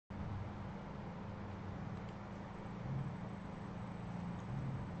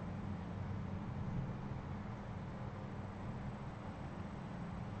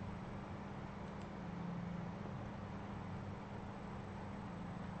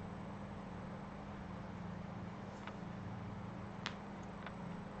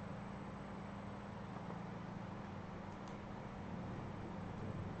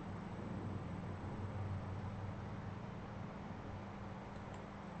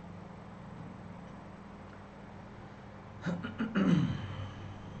Good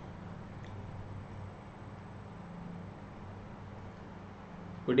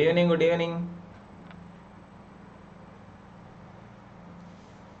evening, good evening.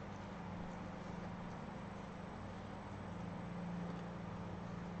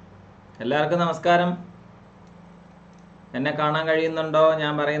 എല്ലാവർക്കും നമസ്കാരം. എന്നെ കാണാൻ കഴിയുന്നുണ്ടോ?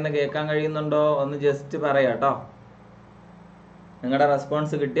 ഞാൻ പറയുന്നത് കേൾക്കാൻ കഴിയുന്നുണ്ടോ? ഒന്ന് ജസ്റ്റ് പറയാം കേട്ടോ. നിങ്ങളുടെ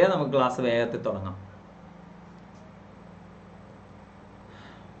റെസ്പോൺസ് കിട്ടിയാൽ നമുക്ക് ക്ലാസ് വേഗത്തിൽ തുടങ്ങാം.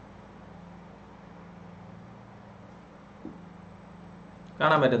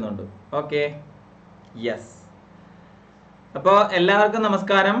 കാണാൻ പറ്റുന്നുണ്ട്? Okay, yes. അപ്പോൾ എല്ലാവർക്കും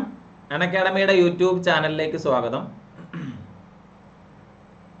നമസ്കാരം. അൺഅക്കാഡമിയുടെ യൂട്യൂബ് ചാനലിലേക്ക് സ്വാഗതം.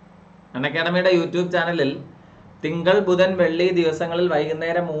 അൺഅക്കാഡമിയുടെ യൂട്യൂബ് ചാനലിൽ തിങ്കൾ, ബുധൻ, വെള്ളി ദിവസങ്ങളിൽ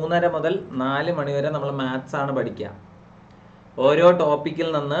വൈകുന്നേരം 3:30 മുതൽ 4 മണി വരെ നമ്മൾ മാത്സ് ആണ് പഠിക്കുക. ഓരോ ടോപ്പിക്കിൽ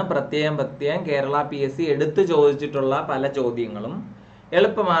നിന്ന് പ്രത്യേകം കേരള PSC എടുത്തു ചോദിച്ചിട്ടുള്ള പല ചോദ്യങ്ങളും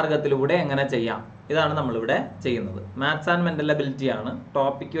എളുപ്പമാർഗത്തിലൂടെ എങ്ങനെ ചെയ്യാം, ഇതാണ് നമ്മളിവിടെ ചെയ്യുന്നത്. മാത്സ് ആൻഡ് മെന്റൽ എബിലിറ്റി ആണ്.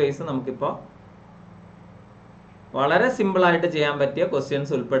 ടോപ്പിക് വൈസ് നമുക്കിപ്പോൾ വളരെ സിമ്പിളായിട്ട് ചെയ്യാൻ പറ്റിയ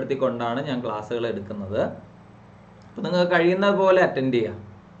ക്വസ്റ്റ്യൻസ് ഉൾപ്പെടുത്തിക്കൊണ്ടാണ് ഞാൻ ക്ലാസ്സുകൾ എടുക്കുന്നത്. അപ്പോൾ നിങ്ങൾക്ക് കഴിയുന്ന പോലെ അറ്റൻഡ് ചെയ്യാം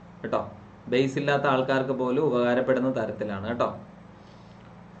കേട്ടോ. ബേസ് ഇല്ലാത്ത ആൾക്കാർക്ക് പോലും ഉപകാരപ്പെടുന്ന തരത്തിലാണ് കേട്ടോ.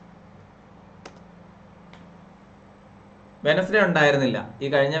 വെനസ്ഡേ ഉണ്ടായിരുന്നില്ല. ഈ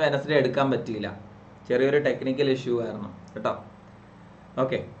കഴിഞ്ഞ വെനസ്ഡേ എടുക്കാൻ പറ്റിയില്ല, ചെറിയൊരു ടെക്നിക്കൽ ഇഷ്യൂ കാരണം കേട്ടോ.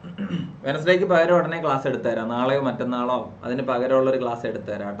 ഓക്കെ, വെനസ്ഡേക്ക് പകരം ഉടനെ ക്ലാസ് എടുത്തുതരാം. നാളെയോ മറ്റന്നാളോ അതിന് പകരമുള്ളൊരു ക്ലാസ്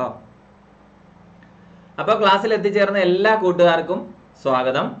എടുത്തുതരാം കേട്ടോ. അപ്പോൾ ക്ലാസ്സിൽ എത്തിച്ചേർന്ന എല്ലാ കൂട്ടുകാർക്കും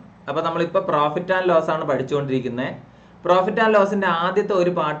സ്വാഗതം. അപ്പോൾ നമ്മളിപ്പോൾ പ്രോഫിറ്റ് ആൻഡ് ലോസ് ആണ് പഠിച്ചുകൊണ്ടിരിക്കുന്നത്. പ്രോഫിറ്റ് ആൻഡ് ലോസിന്റെ ആദ്യത്തെ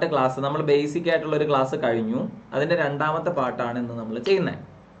ഒരു പാർട്ട് ക്ലാസ് നമ്മൾ ബേസിക് ആയിട്ടുള്ള ഒരു ക്ലാസ് കഴിഞ്ഞു. അതിന്റെ രണ്ടാമത്തെ പാർട്ടാണ് ഇന്ന് നമ്മൾ ചെയ്യുന്നത്.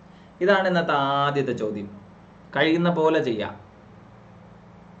 ഇതാണ് ഇന്നത്തെ ആദ്യത്തെ ചോദ്യം. കഴിയുന്ന പോലെ ചെയ്യാം,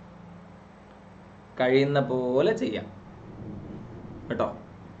 കഴിയുന്ന പോലെ ചെയ്യാം കേട്ടോ.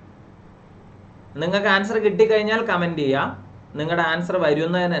 നിങ്ങൾക്ക് ആൻസർ കിട്ടിക്കഴിഞ്ഞാൽ കമന്റ് ചെയ്യാം. നിങ്ങളുടെ ആൻസർ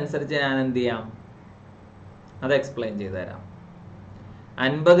വരുന്നതിനനുസരിച്ച് ഞാൻ എന്ത് ചെയ്യാം, അത് എക്സ്പ്ലെയിൻ ചെയ്തു തരാം.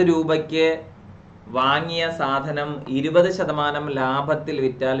 50 രൂപയ്ക്ക് വാങ്ങിയ സാധനം 20% ലാഭത്തിൽ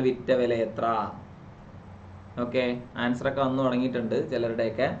വിറ്റാൽ വിറ്റ വില എത്ര? ഓക്കെ, ആൻസറൊക്കെ വന്നു തുടങ്ങിയിട്ടുണ്ട്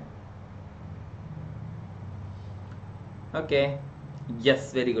ചിലരുടെയൊക്കെ. Okay,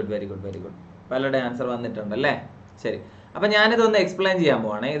 yes, very good very good very good. പലരുടെ ആൻസർ വന്നിട്ടുണ്ട് അല്ലേ? ശരി, അപ്പം ഞാനിതൊന്ന് എക്സ്പ്ലെയിൻ ചെയ്യാൻ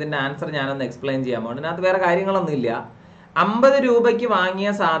പോവാണ്. ഇതിന്റെ ആൻസർ ഞാനൊന്ന് എക്സ്പ്ലെയിൻ ചെയ്യാൻ പോവാണ്. ഇതിനകത്ത് വേറെ കാര്യങ്ങളൊന്നും ഇല്ല. 50 രൂപയ്ക്ക് വാങ്ങിയ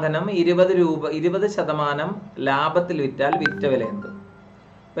സാധനം 20% ലാഭത്തിൽ വിറ്റാൽ വിറ്റ വില എന്ത്?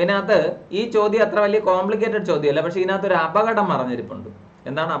 അപ്പൊ ഇതിനകത്ത് ഈ ചോദ്യം അത്ര വലിയ കോംപ്ലിക്കേറ്റഡ് ചോദ്യമല്ല, പക്ഷെ ഇതിനകത്ത് ഒരു അപകടം മറഞ്ഞിരിപ്പുണ്ട്.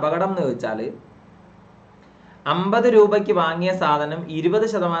 എന്താണ് അപകടം എന്ന് ചോദിച്ചാൽ, 50 രൂപയ്ക്ക് വാങ്ങിയ സാധനം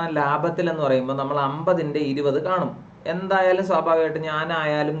 20% ലാഭത്തിൽ എന്ന് പറയുമ്പോൾ നമ്മൾ 50ന്റെ 20 കാണും. എന്തായാലും സ്വാഭാവികമായിട്ട്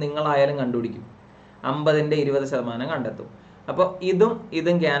ഞാനായാലും നിങ്ങളായാലും കണ്ടുപിടിക്കും. 50ന്റെ 20% കണ്ടെത്തും. അപ്പോൾ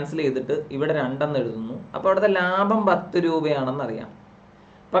ഇതും ക്യാൻസൽ ചെയ്തിട്ട് ഇവിടെ 2 എഴുതുന്നു. അപ്പോൾ അവിടുത്തെ ലാഭം 10 രൂപയാണെന്ന് അറിയാം.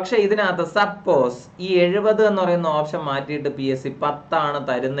 പക്ഷെ ഇതിനകത്ത് സപ്പോസ് ഈ 70 എന്ന് പറയുന്ന ഓപ്ഷൻ മാറ്റിയിട്ട് PSC 10 ആണ്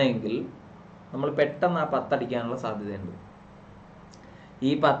തരുന്നതെങ്കിൽ നമ്മൾ പെട്ടെന്ന് ആ 10 അടിക്കാനുള്ള സാധ്യതയുണ്ട്.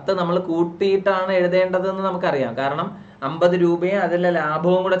 ഈ 10 നമ്മൾ കൂട്ടിയിട്ടാണ് എഴുതേണ്ടതെന്ന് നമുക്കറിയാം. കാരണം 50 രൂപയും അതിലെ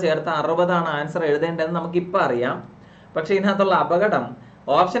ലാഭവും കൂടെ ചേർത്ത് 60 ആണ് ആൻസർ എഴുതേണ്ടതെന്ന് നമുക്കിപ്പോൾ അറിയാം. പക്ഷെ ഇതിനകത്തുള്ള അപകടം,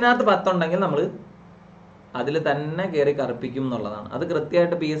 ഓപ്ഷനകത്ത് 10 ഉണ്ടെങ്കിൽ നമ്മൾ അതിൽ തന്നെ കയറി കറുപ്പിക്കും എന്നുള്ളതാണ്. അത്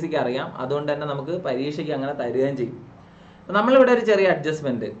കൃത്യമായിട്ട് PSCക്ക് അറിയാം. അതുകൊണ്ട് തന്നെ നമുക്ക് പരീക്ഷയ്ക്ക് അങ്ങനെ തരികയും ചെയ്യും. നമ്മളിവിടെ ഒരു ചെറിയ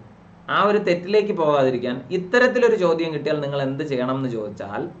അഡ്ജസ്റ്റ്മെന്റ്, ആ ഒരു തെറ്റിലേക്ക് പോകാതിരിക്കാൻ ഇത്തരത്തിലൊരു ചോദ്യം കിട്ടിയാൽ നിങ്ങൾ എന്ത് ചെയ്യണം എന്ന്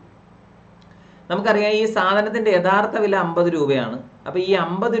ചോദിച്ചാൽ, നമുക്കറിയാം ഈ സാധനത്തിന്റെ യഥാർത്ഥ വില 50 രൂപയാണ്. അപ്പൊ ഈ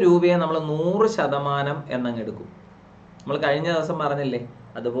 50 രൂപയെ നമ്മൾ 100% എന്നങ്ങ് എടുക്കും. നമ്മൾ കഴിഞ്ഞ ദിവസം പറഞ്ഞില്ലേ,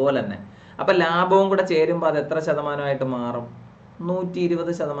 അതുപോലെ തന്നെ. അപ്പൊ ലാഭവും കൂടെ ചേരുമ്പോൾ അത് എത്ര ശതമാനമായിട്ട് മാറും?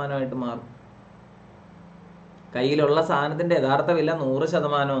 120% മാറും. കയ്യിലുള്ള സാധനത്തിന്റെ യഥാർത്ഥ വില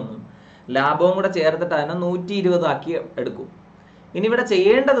 100% എന്നും ലാഭവും കൂടെ ചേർത്തിട്ട് അതിനെ 120 ആക്കി എടുക്കും. ഇനി ഇവിടെ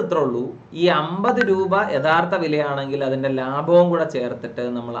ചെയ്യേണ്ടത് ഇത്രേ ഉള്ളൂ. ഈ 50 രൂപ യഥാർത്ഥ വിലയാണെങ്കിൽ അതിന്റെ ലാഭവും കൂടെ ചേർത്തിട്ട്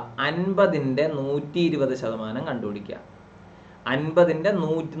നമ്മൾ 50ന്റെ 120% കണ്ടുപിടിക്കുക. 50ന്റെ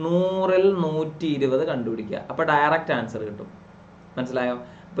 100ൽ 120 കണ്ടുപിടിക്കുക. അപ്പൊ ഡയറക്റ്റ് ആൻസർ കിട്ടും. മനസ്സിലായോ?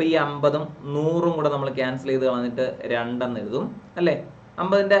 അപ്പൊ ഈ 50ഉം 100ഉം കൂടെ നമ്മൾ ക്യാൻസൽ ചെയ്ത് കളഞ്ഞിട്ട് 2 എന്ന് എഴുതും അല്ലേ?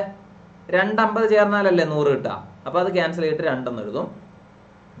 50ന്റെ 2 ചേർന്നാലല്ലേ 100 കിട്ടുക. അപ്പൊ അത് ക്യാൻസൽ ചെയ്തിട്ട് 2 എന്ന് എഴുതും.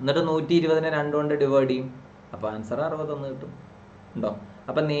 എന്നിട്ട് 120നെ 2 കൊണ്ട് ഡിവൈഡ് ചെയ്യും. അപ്പൊ ആൻസർ 61 കിട്ടും. ഉണ്ടോ?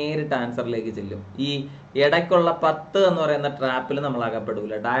 അപ്പൊ നേരിട്ട് ആൻസറിലേക്ക് ചെല്ലും. ഈ ഇടയ്ക്കുള്ള 10 എന്ന് പറയുന്ന ട്രാപ്പിൽ നമ്മൾ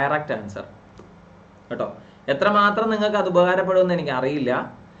അകപ്പെടൂല. ഡയറക്റ്റ് ആൻസർ കേട്ടോ. എത്രമാത്രം നിങ്ങൾക്ക് അത് ഉപകാരപ്പെടുമെന്ന് എനിക്ക് അറിയില്ല.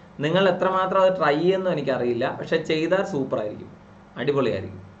 നിങ്ങൾ എത്രമാത്രം അത് ട്രൈ ചെയ്യുമെന്നും എനിക്കറിയില്ല. പക്ഷെ ചെയ്താൽ സൂപ്പർ ആയിരിക്കും,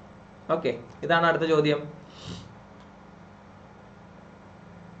 അടിപൊളിയായിരിക്കും. ഓക്കെ, ഇതാണ് അടുത്ത ചോദ്യം.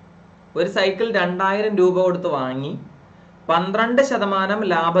 ഒരു സൈക്കിൾ 2000 രൂപ കൊടുത്ത് വാങ്ങി 12%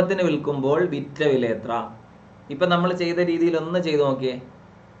 ലാഭത്തിന് വിൽക്കുമ്പോൾ വിറ്റ വില എത്ര? ഇപ്പൊ നമ്മൾ ചെയ്ത രീതിയിൽ ഒന്ന് ചെയ്തു നോക്കിയേ,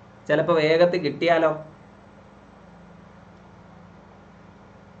 ചിലപ്പോ വേഗത്തിൽ കിട്ടിയാലോ.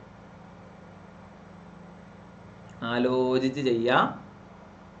 ആലോചിച്ച് ചെയ്യാം.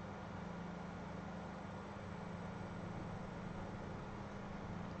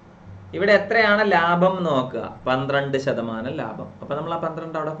 ഇവിടെ എത്രയാണ് ലാഭം നോക്കുക? 12% ലാഭം. അപ്പൊ നമ്മൾ ആ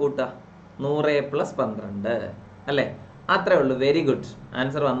 12 അവിടെ കൂട്ടുക, 100 + 12 അല്ലേ? അത്രേ ഉള്ളൂ. വെരി ഗുഡ്,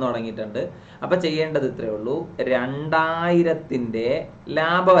 ആൻസർ വന്നു തുടങ്ങിയിട്ടുണ്ട്. അപ്പൊ ചെയ്യേണ്ടത് ഇത്രേ ഉള്ളൂ. 2000ന്റെ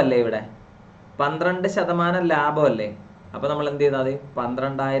ലാഭമല്ലേ ഇവിടെ, 12% ലാഭമല്ലേ? അപ്പൊ നമ്മൾ എന്ത് ചെയ്താൽ മതി?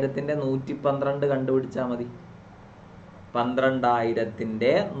 12,000ന്റെ 112 കണ്ടുപിടിച്ചാൽ മതി.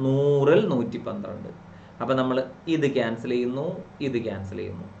 12,000ന്റെ 100ൽ 112. അപ്പൊ നമ്മൾ ഇത് ക്യാൻസൽ ചെയ്യുന്നു, ഇത് ക്യാൻസൽ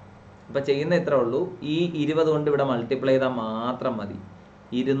ചെയ്യുന്നു. അപ്പൊ ചെയ്യുന്ന ഇത്രേ ഉള്ളൂ. ഈ 20 കൊണ്ട് ഇവിടെ മൾട്ടിപ്ലൈ ചെയ്താൽ മാത്രം മതി.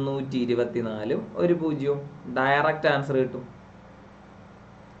 224 ഒരു 0. ഡയറക്റ്റ് ആൻസർ കിട്ടും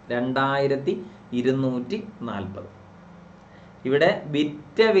 2240. ഇവിടെ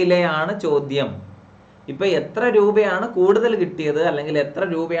വിറ്റ വിലയാണ് ചോദ്യം. ഇപ്പൊ എത്ര രൂപയാണ് കൂടുതൽ കിട്ടിയത് അല്ലെങ്കിൽ എത്ര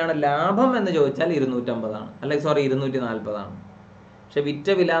രൂപയാണ് ലാഭം എന്ന് ചോദിച്ചാൽ 250 ആണ്, അല്ലെങ്കിൽ 240 ആണ്. പക്ഷെ വിറ്റ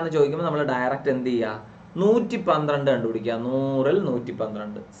വില എന്ന് ചോദിക്കുമ്പോൾ നമ്മൾ ഡയറക്റ്റ് എന്ത് ചെയ്യുക? 112 കണ്ടുപിടിക്കുക. 100ൽ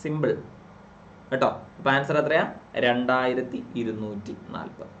 112. സിമ്പിൾ കേട്ടോ. അപ്പൊ ആൻസർ എത്രയാ?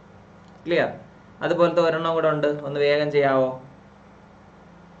 2240. ക്ലിയർ? അതുപോലത്തെ ഒരെണ്ണം കൂടെ ഉണ്ട്, ഒന്ന് വേഗം ചെയ്യാവോ?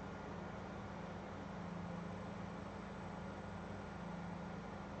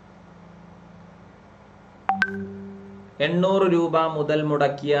 ₹800 മുതൽ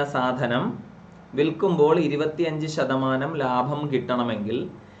മുടക്കിയ സാധനം വിൽക്കുമ്പോൾ 25% ലാഭം കിട്ടണമെങ്കിൽ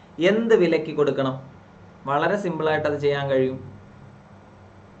എന്ത് വിലയ്ക്ക് കൊടുക്കണം? വളരെ സിമ്പിൾ ആയിട്ട് അത് ചെയ്യാൻ കഴിയും.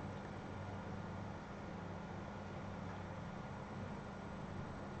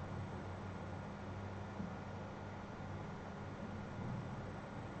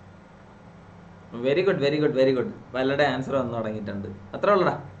 Very good, very good, very good. വല്ലടെ answer വന്നു തുടങ്ങിയിട്ടുണ്ട്. അത്ര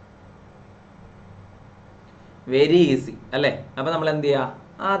ഉള്ളടാ, വെരി ഈസി അല്ലേ? അപ്പൊ നമ്മൾ എന്ത് ചെയ്യാ?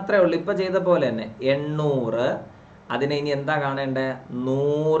 അത്രേ ഉള്ളൂ. ഇപ്പൊ ചെയ്ത പോലെ തന്നെ 800, അതിനെ ഇനി എന്താ കാണേണ്ടേ?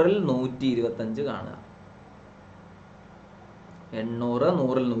 100ൽ 125 കാണുക. 800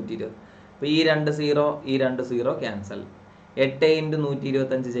 100ൽ 120. അപ്പൊ ഈ 2 0, ഈ 2 0 ക്യാൻസൽ. 8 ×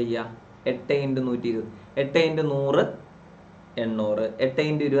 125 ചെയ്യാ. 8 × 120, 8 × 100 800, 8 ×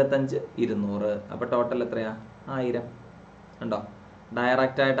 25 200. അപ്പൊ ടോട്ടൽ എത്രയാ? 1000. ഉണ്ടോ?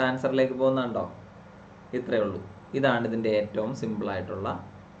 ഡയറക്റ്റ് ആയിട്ട് ആൻസറിലേക്ക് പോകുന്നുണ്ടോ? ഇത്രേ ഉള്ളൂ. ഇതാണ് ഇതിന്റെ ഏറ്റവും സിമ്പിൾ ആയിട്ടുള്ള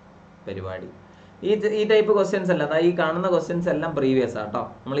പരിപാടി. ഈ ടൈപ്പ് ക്വസ്റ്റ്യൻസ് അല്ല, ഈ കാണുന്ന ക്വസ്റ്റ്യൻസ് എല്ലാം പ്രീവിയസ് ആട്ടോ.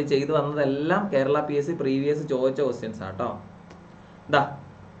 നമ്മൾ ഈ ചെയ്തു വന്നതെല്ലാം കേരള PSC പ്രീവിയസ് ചോദിച്ച ക്വസ്റ്റ്യൻസ് ആട്ടോ. ഇതാ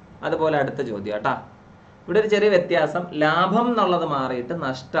അതുപോലെ അടുത്ത ചോദ്യം ആട്ടാ. ഇവിടെ ഒരു ചെറിയ വ്യത്യാസം, ലാഭം എന്നുള്ളത് മാറിയിട്ട്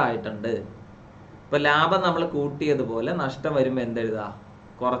നഷ്ടമായിട്ടുണ്ട്. ഇപ്പൊ ലാഭം നമ്മൾ കൂട്ടിയതുപോലെ നഷ്ടം വരുമ്പോൾ എന്തെഴുതാ?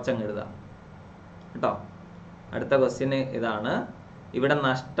 കുറച്ചങ്ങ് എഴുതാം കേട്ടോ. അടുത്ത ക്വസ്റ്റ്യൻ ഇതാണ്. ഇവിടെ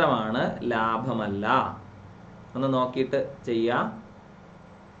നഷ്ടമാണ്, ലാഭമല്ല. ഒന്ന് നോക്കിയിട്ട് ചെയ്യാം.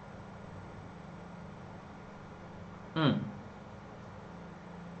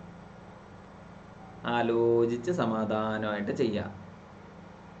 ആലോചിച്ച് സമാധാനമായിട്ട് ചെയ്യാം.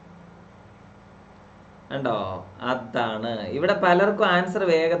 ഉണ്ടോ? അതാണ് ഇവിടെ പലർക്കും ആൻസർ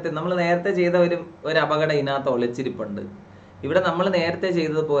വേഗത്തിൽ. നമ്മൾ നേരത്തെ ചെയ്ത ഒരു അപകടം ഇതിനകത്ത് ഒളിച്ചിരിപ്പുണ്ട്. ഇവിടെ നമ്മൾ നേരത്തെ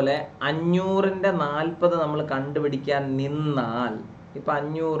ചെയ്തതുപോലെ 500ന്റെ 40 നമ്മൾ കണ്ടുപിടിക്കാൻ നിന്നാൽ, ഇപ്പൊ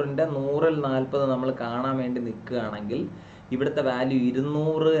 500ന്റെ 100ൽ 40 നമ്മൾ കാണാൻ വേണ്ടി നിൽക്കുകയാണെങ്കിൽ ഇവിടുത്തെ വാല്യൂ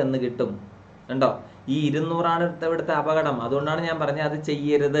 200 എന്ന് കിട്ടും. ഉണ്ടോ? ഈ 200 ആണ് ഇവിടുത്തെ അപകടം. അതുകൊണ്ടാണ് ഞാൻ പറഞ്ഞത് അത്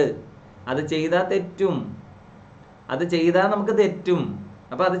ചെയ്യരുത്. അത് ചെയ്താൽ തെറ്റും, അത് ചെയ്താൽ നമുക്ക് തെറ്റും.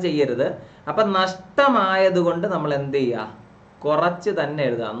 അപ്പൊ അത് ചെയ്യരുത്. അപ്പൊ നഷ്ടമായത് കൊണ്ട് നമ്മൾ എന്ത് ചെയ്യുക? കുറച്ച് തന്നെ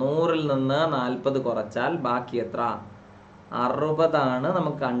എഴുതുക. 100ൽ നിന്ന് 40 കുറച്ചാൽ ബാക്കി എത്ര? 60 ആണ്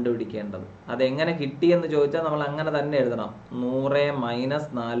നമുക്ക് കണ്ടുപിടിക്കേണ്ടത്. അതെങ്ങനെ കിട്ടിയെന്ന് ചോദിച്ചാൽ നമ്മൾ അങ്ങനെ തന്നെ എഴുതണം. 100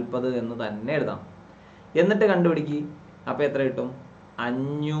 - 40 എന്ന് തന്നെ എഴുതാം. എന്നിട്ട് കണ്ടുപിടിക്കുക. അപ്പൊ എത്ര കിട്ടും?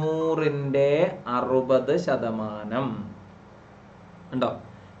 500ന്റെ 60%. ഉണ്ടോ?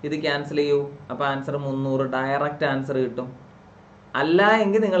 ഇത് ക്യാൻസൽ ചെയ്യൂ. അപ്പൊ ആൻസർ 300. ഡയറക്റ്റ് ആൻസർ കിട്ടും. അല്ല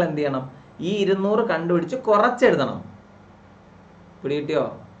എങ്കിൽ നിങ്ങൾ എന്ത് ചെയ്യണം? ഈ 200 കണ്ടുപിടിച്ച് കുറച്ചെഴുതണം. പിടികിട്ടിയോ?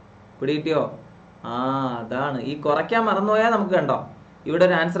 പിടികിട്ടിയോ? അതാണ്. ഈ കുറയ്ക്കാൻ മറന്നുപോയാൽ നമുക്ക് കണ്ടോ ഇവിടെ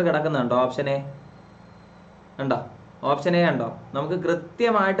ഒരു ആൻസർ കിടക്കുന്നുണ്ടോ? ഓപ്ഷൻ എ ഉണ്ടോ? ഓപ്ഷൻ എ ഉണ്ടോ? നമുക്ക്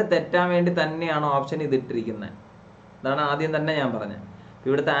കൃത്യമായിട്ട് തെറ്റാൻ വേണ്ടി തന്നെയാണ് ഓപ്ഷൻ ഇതിട്ടിരിക്കുന്നത്. അതാണ് ആദ്യം തന്നെ ഞാൻ പറഞ്ഞത്.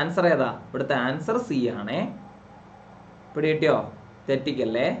 ഇവിടുത്തെ ആൻസർ ഏതാ? ഇവിടുത്തെ ആൻസർ സി ആണേ. പിടികിട്ടിയോ?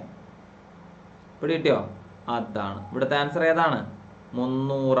 തെറ്റിക്കല്ലേ. പിടികിട്ടിയോ? അതാണ് ഇവിടുത്തെ ആൻസർ. ഏതാണ്?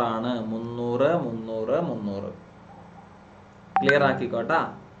 300 ആണ്. 300 300 300. ക്ലിയർ ആക്കിക്കോട്ടാ.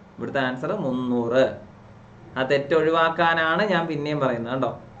 ഇവിടുത്തെ ആൻസർ 300. ആ തെറ്റ് ഒഴിവാക്കാനാണ് ഞാൻ പിന്നെയും പറയുന്നത്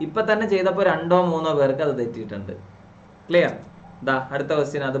കേട്ടോ. ഇപ്പൊ തന്നെ ചെയ്തപ്പോൾ 2-3 പേർക്ക് അത് തെറ്റിയിട്ടുണ്ട്. ക്ലിയർ? ദാ അടുത്ത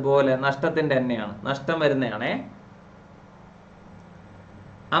ക്വസ്റ്റ്യൻ അതുപോലെ നഷ്ടത്തിന്റെ തന്നെയാണ്, നഷ്ടം വരുന്നതാണേ.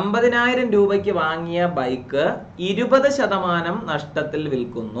 50,000 രൂപയ്ക്ക് വാങ്ങിയ ബൈക്ക് 20% നഷ്ടത്തിൽ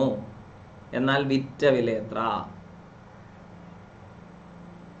വിൽക്കുന്നു. എന്നാൽ വിറ്റ വില എത്ര?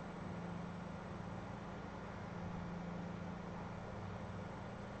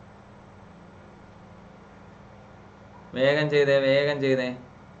 വേഗം ചെയ്തേ.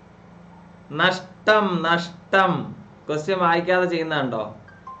 നഷ്ടം. ക്വസ്റ്റ്യൻ വായിക്കാതെ ചെയ്യുന്നുണ്ടോ?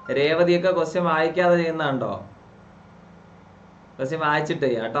 രേവതിയൊക്കെ ക്വസ്റ്റ്യൻ വായിക്കാതെ ചെയ്യുന്നുണ്ടോ? ക്വസ്റ്റ്യൻ വായിച്ചിട്ട്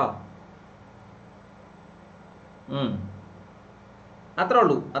ചെയ്യാട്ടോ. അത്രേ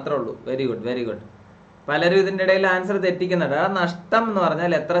ഉള്ളൂ. Very good. പലരും ഇതിൻ്റെ ഇടയിൽ ആൻസർ തെറ്റിക്കുന്നുണ്ട്. നഷ്ടം എന്ന്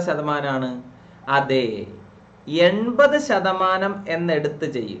പറഞ്ഞാൽ എത്ര ശതമാനമാണ്? അതെ, 80% എന്നെടുത്ത്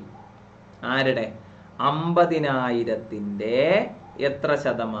ചെയ്യും. ആരുടെ? 50,000-ന്റെ എത്ര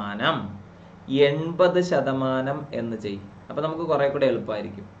ശതമാനം? 80% എന്ന് ചെയ്യും. അപ്പൊ നമുക്ക് കുറെ കൂടെ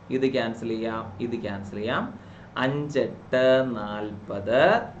എളുപ്പമായിരിക്കും. ഇത് ക്യാൻസൽ ചെയ്യാം. 5 8 40.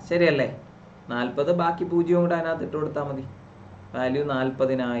 ശരിയല്ലേ? 40 ബാക്കി 0 കൂടെ അതിനകത്ത് ഇട്ട് കൊടുത്താൽ മതി. വാല്യൂ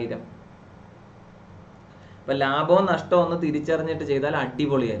 40,000. അപ്പൊ ലാഭവും നഷ്ടവും ഒന്ന് തിരിച്ചറിഞ്ഞിട്ട് ചെയ്താൽ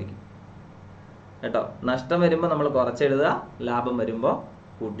അടിപൊളിയായിരിക്കും കേട്ടോ. നഷ്ടം വരുമ്പോൾ നമ്മൾ കുറച്ചെഴുതുക, ലാഭം വരുമ്പോൾ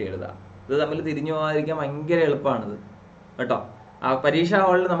കൂട്ടി എഴുതുക. ഇത് തമ്മിൽ തിരിഞ്ഞു പോകാതിരിക്കാൻ ഭയങ്കര എളുപ്പമാണിത് കേട്ടോ. ആ പരീക്ഷാ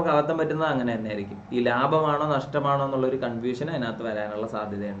ഹാളിൽ നമുക്ക് അബദ്ധം പറ്റുന്നത് അങ്ങനെ തന്നെ ആയിരിക്കും. ഈ ലാഭമാണോ നഷ്ടമാണോ എന്നുള്ളൊരു കൺഫ്യൂഷൻ അതിനകത്ത് വരാനുള്ള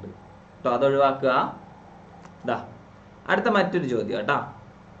സാധ്യതയുണ്ട് കേട്ടോ. അതൊഴിവാക്കുക. അടുത്ത മറ്റൊരു ചോദ്യം കേട്ടോ.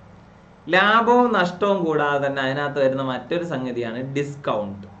 ലാഭവും നഷ്ടവും കൂടാതെ തന്നെ അതിനകത്ത് വരുന്ന മറ്റൊരു സംഗതിയാണ്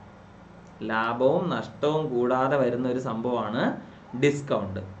ഡിസ്കൗണ്ട്. ലാഭവും നഷ്ടവും കൂടാതെ വരുന്ന ഒരു സംഭവമാണ്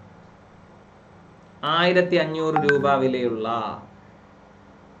ഡിസ്കൗണ്ട്. 1500 രൂപ വിലയുള്ള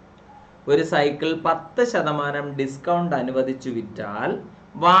ഒരു സൈക്കിൾ 10% ഡിസ്കൗണ്ട് അനുവദിച്ചു വിറ്റാൽ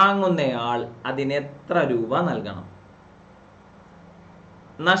വാങ്ങുന്നയാൾ അതിന് എത്ര രൂപ നൽകണം?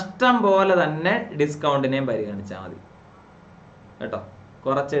 നഷ്ടം പോലെ തന്നെ ഡിസ്കൗണ്ടിനെയും പരിഗണിച്ചാൽ മതി കേട്ടോ.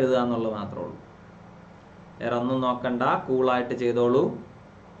 കുറച്ചെഴുതുക എന്നുള്ളത് മാത്രമേ ഉള്ളൂ. വേറെ ഒന്നും നോക്കണ്ട, കൂളായിട്ട് ചെയ്തോളൂ.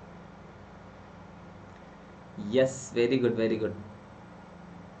 Yes, very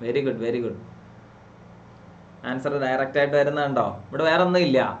good. Answer direct ആയിട്ട് വരുന്നുണ്ടോ? ഇവിടെ വേറെ ഒന്നും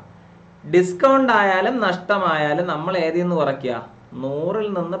ഇല്ല. ഡിസ്കൗണ്ട് ആയാലും നഷ്ടമായാലും നമ്മൾ ഏതിൽ നിന്ന് കുറയ്ക്കുക? 100-ൽ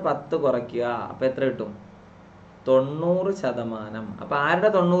നിന്ന് 10 കുറയ്ക്കുക. അപ്പൊ എത്ര കിട്ടും? 90%. അപ്പൊ ആരുടെ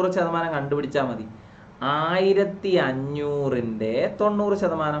 90% കണ്ടുപിടിച്ചാൽ മതി? 1500-ന്റെ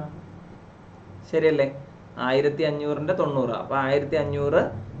 90%. ശരിയല്ലേ? 1500-ന്റെ 90. അപ്പൊ 1500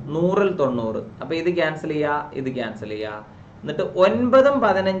 100-ൽ 90. അപ്പൊ ഇത് ക്യാൻസൽ ചെയ്യാ. എന്നിട്ട് 9ഉം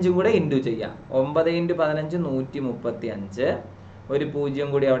 15ഉം കൂടെ ഇൻറ്റു ചെയ്യാം. 9 × 15 135. ഒരു 0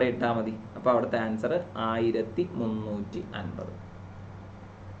 കൂടി അവിടെ ഇട്ടാൽ മതി. അപ്പൊ അവിടുത്തെ ആൻസർ 1350.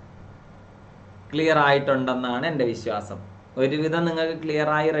 ക്ലിയർ ആയിട്ടുണ്ടെന്നാണ് എൻ്റെ വിശ്വാസം. ഒരുവിധം നിങ്ങൾക്ക് ക്ലിയർ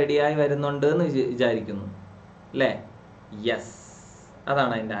ആയി റെഡിയായി വരുന്നുണ്ട് എന്ന് വിചാരിക്കുന്നു അല്ലേ? യെസ്,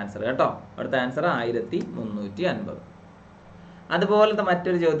 അതാണ് അതിൻ്റെ ആൻസർ കേട്ടോ. അവിടുത്തെ ആൻസർ 1350. അതുപോലത്തെ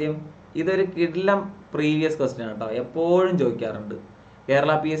മറ്റൊരു ചോദ്യം. ഇതൊരു കിടിലം പ്രീവിയസ് ക്വസ്റ്റ്യൻ കേട്ടോ. എപ്പോഴും ചോദിക്കാറുണ്ട്.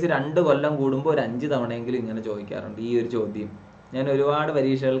 കേരള PSC 2 കൊല്ലം കൂടുമ്പോൾ ഒരു 5 തവണയെങ്കിലും ഇങ്ങനെ ചോദിക്കാറുണ്ട് ഈ ഒരു ചോദ്യം. ഞാൻ ഒരുപാട്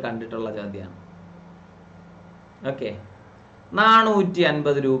പരീക്ഷകൾ കണ്ടിട്ടുള്ള ചോദ്യമാണ്. ഓക്കെ,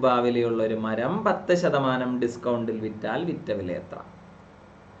 450 രൂപ വിലയുള്ള ഒരു മരം 10% ഡിസ്കൗണ്ടിൽ വിറ്റാൽ വിറ്റ വില എത്ര?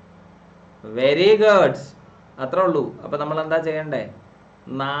 വെരി ഗുഡ്, അത്രേ ഉള്ളൂ. അപ്പൊ നമ്മൾ എന്താ ചെയ്യണ്ടേ?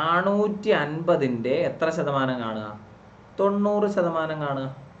 450-ന്റെ എത്ര ശതമാനം കാണുക? 90% കാണുക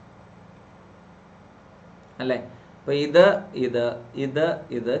അല്ലെ? അപ്പൊ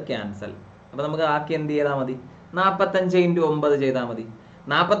ഇത് ക്യാൻസൽ. അപ്പൊ നമുക്ക് ആക്കി എന്ത് ചെയ്താൽ മതി? 45 × 9 ചെയ്താൽ മതി.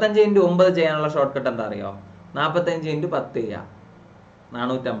 45 × 9 ചെയ്യാനുള്ള ഷോർട്ട് കട്ട് എന്താ അറിയോ? 45 × 10 ചെയ്യാം,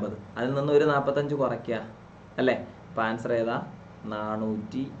 450. അതിൽ നിന്ന് ഒരു 45 കുറയ്ക്കുക അല്ലേ? അപ്പൊ ആൻസർ ഏതാ?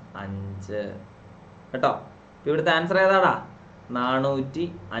 405 കേട്ടോ. ഇവിടുത്തെ ആൻസർ ഏതാടാ?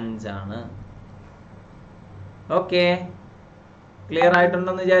 405 ആണ്. Okay, clear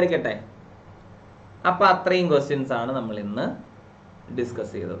ആയിട്ടുണ്ടെന്ന് വിചാരിക്കട്ടെ. അപ്പൊ അത്രയും ക്വസ്റ്റ്യൻസ് ആണ് നമ്മൾ ഇന്ന്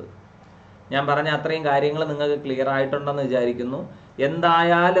ഡിസ്കസ് ചെയ്തത്. ഞാൻ പറഞ്ഞ അത്രയും കാര്യങ്ങൾ നിങ്ങൾക്ക് ക്ലിയർ ആയിട്ടുണ്ടെന്ന് വിചാരിക്കുന്നു.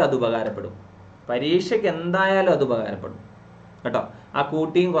 എന്തായാലും അത് ഉപകാരപ്പെടും. പരീക്ഷയ്ക്ക് എന്തായാലും അത് ഉപകാരപ്പെടും കേട്ടോ. ആ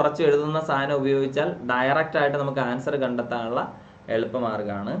കൂട്ടിയും കുറച്ച് എഴുതുന്ന സാധനം ഉപയോഗിച്ചാൽ ഡയറക്റ്റ് ആയിട്ട് നമുക്ക് ആൻസർ കണ്ടെത്താനുള്ള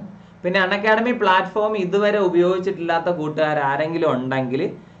എളുപ്പമാർഗ്ഗമാണ്. പിന്നെ അൺഅക്കാഡമി പ്ലാറ്റ്ഫോം ഇതുവരെ ഉപയോഗിച്ചിട്ടില്ലാത്ത കൂട്ടുകാർ ആരെങ്കിലും ഉണ്ടെങ്കിൽ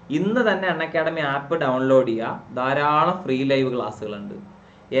ഇന്ന് തന്നെ അൺഅക്കാഡമി ആപ്പ് ഡൗൺലോഡ് ചെയ്യുക. ധാരാളം ഫ്രീ ലൈവ് ക്ലാസ്സുകളുണ്ട്.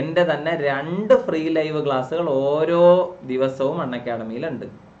 എൻ്റെ തന്നെ 2 ഫ്രീ ലൈവ് ക്ലാസ്സുകൾ ഓരോ ദിവസവും അൺഅക്കാഡമിയിലുണ്ട്.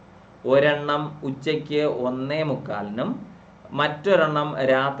 ഒരെണ്ണം ഉച്ചയ്ക്ക് 1:45-നും മറ്റൊരെണ്ണം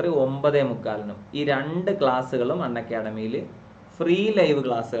രാത്രി 9:45. ഈ 2 ക്ലാസ്സുകളും അൺഅക്കാഡമിയിൽ ഫ്രീ ലൈവ്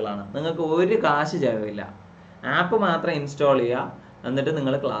ക്ലാസ്സുകളാണ്. നിങ്ങൾക്ക് ഒരു കാശ് ചെലവില്ല. ആപ്പ് മാത്രം ഇൻസ്റ്റാൾ ചെയ്യുക, എന്നിട്ട്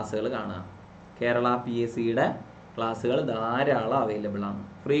നിങ്ങൾ ക്ലാസ്സുകൾ കാണുക. കേരള PSCയുടെ ക്ലാസ്സുകൾ ധാരാളം അവൈലബിൾ ആണ്.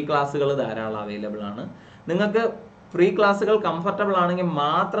 ഫ്രീ ക്ലാസ്സുകൾ ധാരാളം അവൈലബിൾ ആണ്. നിങ്ങൾക്ക് ഫ്രീ ക്ലാസ്സുകൾ കംഫർട്ടബിൾ ആണെങ്കിൽ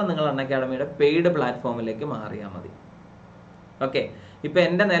മാത്രം നിങ്ങൾ അൺഅക്കാഡമിയുടെ പെയ്ഡ് പ്ലാറ്റ്ഫോമിലേക്ക് മാറിയാൽ മതി. ഓക്കെ, ഇപ്പൊ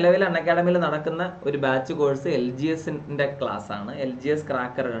എൻ്റെ നിലവിൽ അൺഅക്കാഡമിയിൽ നടക്കുന്ന ഒരു ബാച്ച് കോഴ്സ് LGSന്റെ ക്ലാസ് ആണ്, LGS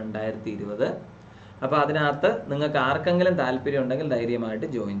ക്രാക്കർ 2020. അപ്പൊ അതിനകത്ത് നിങ്ങൾക്ക് ആർക്കെങ്കിലും താല്പര്യം ഉണ്ടെങ്കിൽ ധൈര്യമായിട്ട്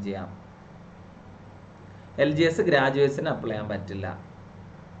ജോയിൻ ചെയ്യാം. LGS ഗ്രാജുവേറ്റ്സിന് അപ്ലൈ ചെയ്യാൻ പറ്റില്ല.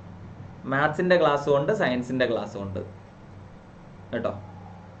 മാത്സിന്റെ ക്ലാസ്സും ഉണ്ട്, സയൻസിന്റെ ക്ലാസ്സും ഉണ്ട് കേട്ടോ.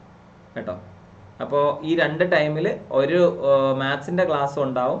 അപ്പോൾ ഈ 2 ടൈമിൽ ഒരു മാത്സിന്റെ ക്ലാസ്സും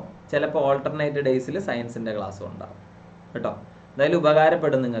ഉണ്ടാവും, ചിലപ്പോൾ ഓൾട്ടർനേറ്റ് ഡേയ്സിൽ സയൻസിന്റെ ക്ലാസ്സും ഉണ്ടാവും കേട്ടോ. എന്തായാലും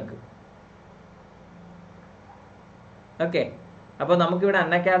ഉപകാരപ്പെടും നിങ്ങൾക്ക്. ഓക്കെ, അപ്പോൾ നമുക്കിവിടെ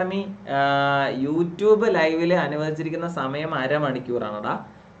അൺഅക്കാഡമി യൂട്യൂബ് ലൈവിൽ അനുവദിച്ചിരിക്കുന്ന സമയം 1/2 മണിക്കൂറാണടാ.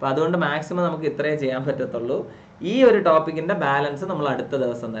 അപ്പോൾ അതുകൊണ്ട് മാക്സിമം നമുക്ക് ഇത്രയേ ചെയ്യാൻ പറ്റത്തുള്ളൂ. ഈ ഒരു ടോപ്പിക്കിന്റെ ബാലൻസ് നമ്മൾ അടുത്ത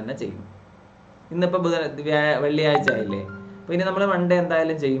ദിവസം തന്നെ ചെയ്യും. ഇന്നിപ്പോൾ വെള്ളിയാഴ്ച ആയില്ലേ, അപ്പോൾ ഇനി നമ്മൾ മൺഡേ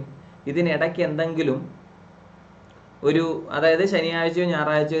എന്തായാലും ചെയ്യും. ഇതിനിടയ്ക്ക് എന്തെങ്കിലും ഒരു, അതായത് ശനിയാഴ്ചയോ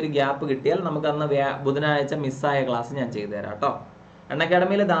ഞായറാഴ്ചയോ ഒരു ഗ്യാപ്പ് കിട്ടിയാൽ നമുക്ക് അന്ന് ബുധനാഴ്ച മിസ്സായ ക്ലാസ് ഞാൻ ചെയ്തു തരാം കേട്ടോ.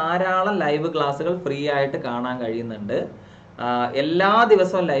 അൺഅക്കാഡമിയിൽ ധാരാളം ലൈവ് ക്ലാസ്സുകൾ ഫ്രീ ആയിട്ട് കാണാൻ കഴിയുന്നുണ്ട്. എല്ലാ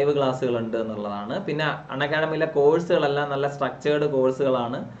ദിവസവും ലൈവ് ക്ലാസ്സുകൾ ഉണ്ട് എന്നുള്ളതാണ്. പിന്നെ അൺഅക്കാഡമിയിലെ കോഴ്സുകളെല്ലാം നല്ല സ്ട്രക്ചേർഡ്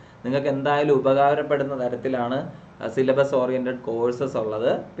കോഴ്സുകളാണ്. നിങ്ങൾക്ക് എന്തായാലും ഉപകാരപ്പെടുന്ന തരത്തിലാണ് സിലബസ് ഓറിയന്റഡ് കോഴ്സസ്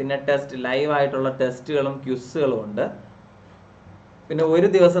ഉള്ളത്. പിന്നെ ലൈവ് ആയിട്ടുള്ള ടെസ്റ്റുകളും ക്വിസുകളും ഉണ്ട്. പിന്നെ ഒരു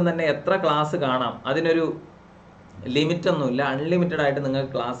ദിവസം തന്നെ എത്ര ക്ലാസ് കാണാം, അതിനൊരു ലിമിറ്റ് ഒന്നുമില്ല. അൺലിമിറ്റഡ് ആയിട്ട്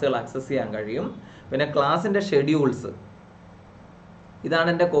നിങ്ങൾക്ക് ക്ലാസ്സുകൾ ആക്സസ് ചെയ്യാൻ കഴിയും. പിന്നെ ക്ലാസിന്റെ ഷെഡ്യൂൾസ്, ഇതാണ്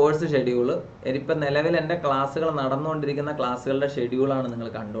എൻ്റെ കോഴ്സ് ഷെഡ്യൂള്. ഇപ്പം നിലവിൽ എൻ്റെ ക്ലാസ്സുകൾ നടന്നുകൊണ്ടിരിക്കുന്ന ക്ലാസ്സുകളുടെ ഷെഡ്യൂളാണ് നിങ്ങൾ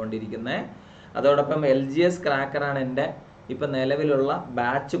കണ്ടുകൊണ്ടിരിക്കുന്നത്. അതോടൊപ്പം LGS ക്രാക്കറാണ് എൻ്റെ ഇപ്പം നിലവിലുള്ള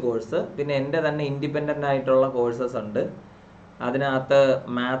ബാച്ച് കോഴ്സ്. പിന്നെ എൻ്റെ തന്നെ ഇൻഡിപെൻഡൻ്റ് ആയിട്ടുള്ള കോഴ്സസ് ഉണ്ട്. അതിനകത്ത്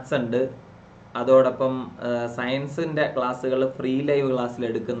മാത്സ് ഉണ്ട്. അതോടൊപ്പം സയൻസിൻ്റെ ക്ലാസ്സുകൾ ഫ്രീ ലൈവ് ക്ലാസ്സിൽ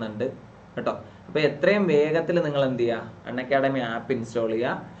എടുക്കുന്നുണ്ട് കേട്ടോ. അപ്പോൾ എത്രയും വേഗത്തിൽ നിങ്ങൾ എന്ത് ചെയ്യുക, അൺഅക്കാഡമി ആപ്പ് ഇൻസ്റ്റാൾ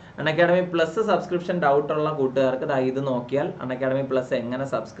ചെയ്യുക. അൺഅക്കാഡമി പ്ലസ് സബ്സ്ക്രിപ്ഷൻ ഡൗട്ടുള്ള കൂട്ടുകാർക്ക് ഇത് നോക്കിയാൽ അൺഅക്കാഡമി പ്ലസ് എങ്ങനെ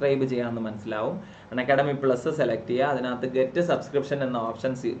സബ്സ്ക്രൈബ് ചെയ്യാമെന്ന് മനസ്സിലാവും. അൺഅക്കാഡമി പ്ലസ് സെലക്ട് ചെയ്യുക, അതിനകത്ത് ഗെറ്റ് സബ്സ്ക്രിപ്ഷൻ എന്ന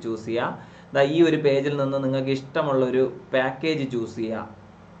ഓപ്ഷൻ ചൂസ് ചെയ്യുക. ഈ ഒരു പേജിൽ നിന്ന് നിങ്ങൾക്ക് ഇഷ്ടമുള്ളൊരു പാക്കേജ് ചൂസ് ചെയ്യുക.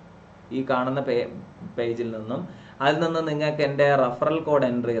 ഈ കാണുന്ന പേജിൽ നിന്നും അതിൽ നിന്ന് നിങ്ങൾക്ക് എൻ്റെ റഫറൽ കോഡ്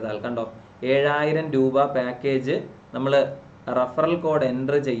എൻ്റർ ചെയ്താൽ കണ്ടോ, 7000 രൂപ പാക്കേജ് നമ്മൾ റഫറൽ കോഡ്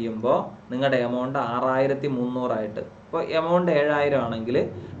എൻ്റർ ചെയ്യുമ്പോൾ നിങ്ങളുടെ എമൗണ്ട് 6300 ആയിട്ട്. ഇപ്പോൾ എമൗണ്ട് 7000 ആണെങ്കിൽ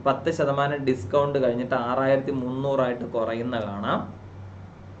 10% ഡിസ്കൗണ്ട് കഴിഞ്ഞിട്ട് 6300 ആയിട്ട് കുറയുന്ന കാണാം.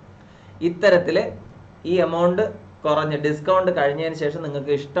 ഇത്തരത്തിൽ ഈ എമൗണ്ട് കുറഞ്ഞ് ഡിസ്കൗണ്ട് കഴിഞ്ഞതിന് ശേഷം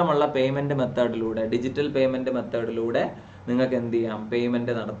നിങ്ങൾക്ക് ഇഷ്ടമുള്ള പേയ്മെന്റ് മെത്തേഡിലൂടെ, ഡിജിറ്റൽ പേയ്മെന്റ് മെത്തേഡിലൂടെ നിങ്ങൾക്ക് എന്ത് ചെയ്യാം,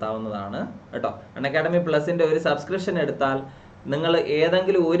 പേയ്മെന്റ് നടത്താവുന്നതാണ് കേട്ടോ. അൺഅക്കാഡമി പ്ലസിന്റെ ഒരു സബ്സ്ക്രിപ്ഷൻ എടുത്താൽ നിങ്ങൾ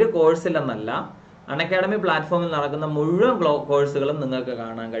ഏതെങ്കിലും ഒരു കോഴ്സിലെന്നല്ല, അൺഅക്കാഡമി പ്ലാറ്റ്ഫോമിൽ നടക്കുന്ന മുഴുവൻ കോഴ്സുകളും നിങ്ങൾക്ക്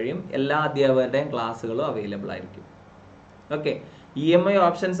കാണാൻ കഴിയും. എല്ലാ അധ്യാപകരുടെയും ക്ലാസ്സുകളും അവൈലബിൾ ആയിരിക്കും. ഓക്കെ, EMI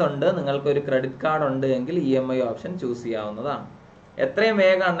ഓപ്ഷൻസ് ഉണ്ട്. നിങ്ങൾക്ക് ഒരു ക്രെഡിറ്റ് കാർഡ് ഉണ്ട് എങ്കിൽ EMI ഓപ്ഷൻ ചൂസ് ചെയ്യാവുന്നതാണ്. എത്രയും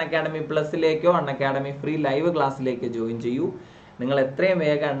വേഗം Unacademy പ്ലസിലേക്കോ Unacademy free live ക്ലാസ്സിലേക്കോ join ചെയ്യൂ. നിങ്ങൾ എത്രയും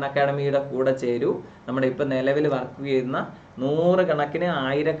വേഗം അൺഅക്കാഡമിയുടെ കൂടെ ചേരൂ. നമ്മുടെ ഇപ്പം നിലവിൽ വർക്ക് ചെയ്യുന്ന 100 കണക്കിന്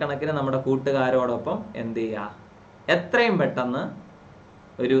 1000 കണക്കിന് നമ്മുടെ കൂട്ടുകാരോടൊപ്പം എന്ത് ചെയ്യുക, എത്രയും പെട്ടെന്ന്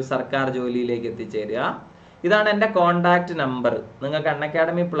ഒരു സർക്കാർ ജോലിയിലേക്ക് എത്തിച്ചേരുക. ഇതാണ് എൻ്റെ കോണ്ടാക്ട് നമ്പർ. നിങ്ങൾക്ക്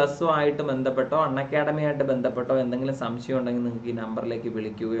അൺഅക്കാഡമി പ്ലസുമായിട്ട് ബന്ധപ്പെട്ടോ അൺഅക്കാഡമിയായിട്ട് ബന്ധപ്പെട്ടോ എന്തെങ്കിലും സംശയം ഉണ്ടെങ്കിൽ നിങ്ങൾക്ക് ഈ നമ്പറിലേക്ക്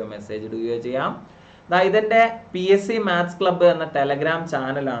വിളിക്കുകയോ മെസ്സേജ് ഇടുകയോ ചെയ്യാം. ഇതെൻ്റെ PSC മാത്സ് ക്ലബ്ബ് എന്ന ടെലഗ്രാം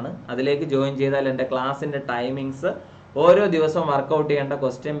ചാനലാണ്. അതിലേക്ക് ജോയിൻ ചെയ്താൽ എൻ്റെ ക്ലാസ്സിൻ്റെ ടൈമിങ്സ്, ഓരോ ദിവസവും വർക്കൗട്ട് ചെയ്യേണ്ട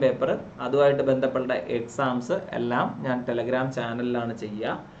ക്വസ്റ്റ്യൻ പേപ്പർ, അതുമായിട്ട് ബന്ധപ്പെട്ട എക്സാംസ് എല്ലാം ഞാൻ ടെലഗ്രാം ചാനലിലാണ്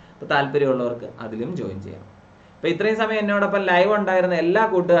ചെയ്യുക. അപ്പോൾ താല്പര്യമുള്ളവർക്ക് അതിലും ജോയിൻ ചെയ്യാം. അപ്പോൾ ഇത്രയും സമയം എന്നോടൊപ്പം ലൈവ് ഉണ്ടായിരുന്ന എല്ലാ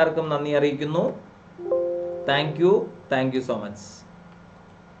കൂട്ടുകാർക്കും നന്ദി അറിയിക്കുന്നു. Thank you so much.